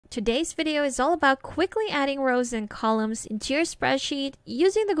Today's video is all about quickly adding rows and columns into your spreadsheet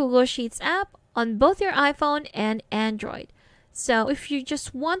using the Google Sheets app on both your iPhone and Android. So if you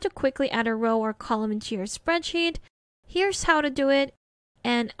just want to quickly add a row or column into your spreadsheet, here's how to do it.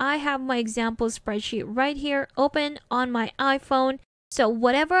 And I have my example spreadsheet right here open on my iPhone. So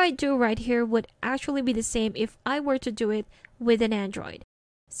whatever I do right here would actually be the same if I were to do it with an Android.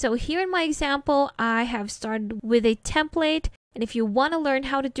 So here in my example, I have started with a template. And if you want to learn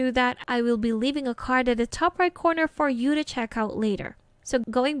how to do that, I will be leaving a card at the top right corner for you to check out later. So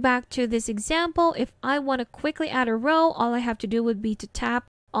going back to this example, if I want to quickly add a row, all I have to do would be to tap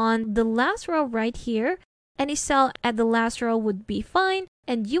on the last row right here. Any cell at the last row would be fine.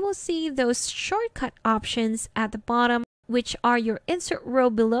 And you will see those shortcut options at the bottom, which are your insert row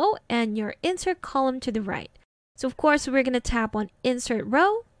below and your insert column to the right. So of course, we're going to tap on insert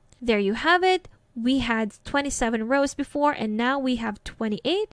row. There you have it. We had 27 rows before and now we have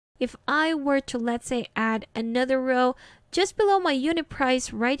 28. If I were to, let's say, add another row just below my unit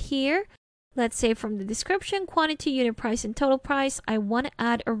price right here, let's say from the description, quantity, unit price, and total price, I want to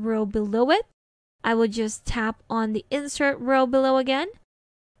add a row below it. I will just tap on the insert row below again.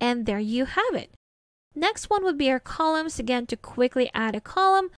 And there you have it. Next one would be our columns. Again, to quickly add a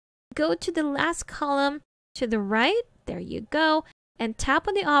column, go to the last column to the right. There you go. And tap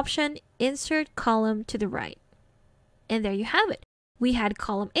on the option Insert Column to the right. And there you have it. We had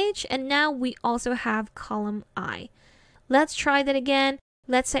column H and now we also have column I. Let's try that again.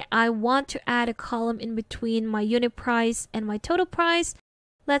 Let's say I want to add a column in between my unit price and my total price.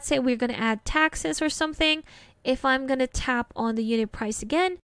 Let's say we're going to add taxes or something. If I'm going to tap on the unit price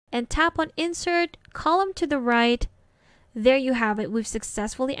again and tap on Insert Column to the right, there you have it. We've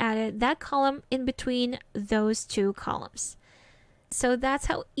successfully added that column in between those two columns. So that's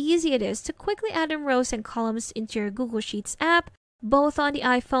how easy it is to quickly add in rows and columns into your Google Sheets app, both on the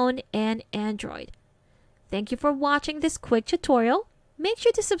iPhone and Android. Thank you for watching this quick tutorial. Make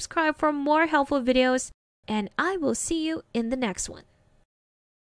sure to subscribe for more helpful videos, and I will see you in the next one.